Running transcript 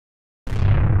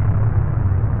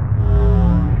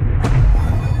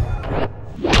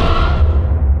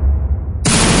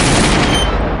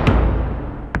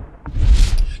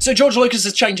So George Lucas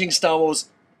is changing Star Wars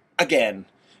again.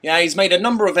 Yeah, he's made a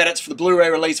number of edits for the Blu-ray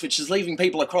release, which is leaving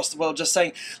people across the world just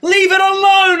saying, "Leave it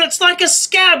alone! It's like a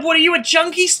scab! What are you, a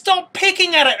junkie? Stop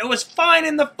picking at it! It was fine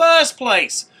in the first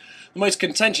place!" The most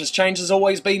contentious change has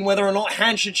always been whether or not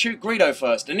Han should shoot Greedo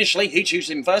first. Initially, he shoots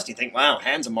him first, you think, wow,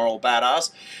 Han's a moral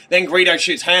badass. Then Greedo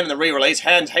shoots Han in the re-release,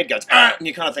 Han's head goes, ah, and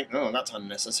you kind of think, oh, that's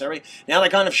unnecessary. Now they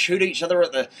kind of shoot each other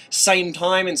at the same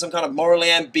time in some kind of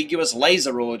morally ambiguous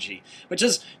laser orgy, which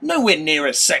is nowhere near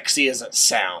as sexy as it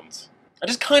sounds. I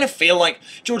just kind of feel like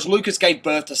George Lucas gave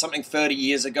birth to something 30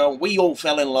 years ago, and we all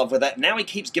fell in love with it. Now he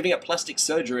keeps giving it plastic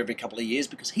surgery every couple of years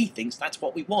because he thinks that's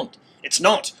what we want. It's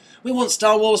not. We want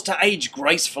Star Wars to age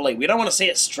gracefully. We don't want to see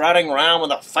it strutting around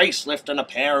with a facelift and a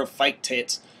pair of fake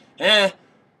tits. Or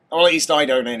at least I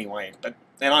don't anyway. But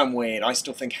then I'm weird. I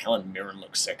still think Helen Mirren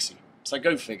looks sexy. So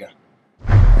go figure.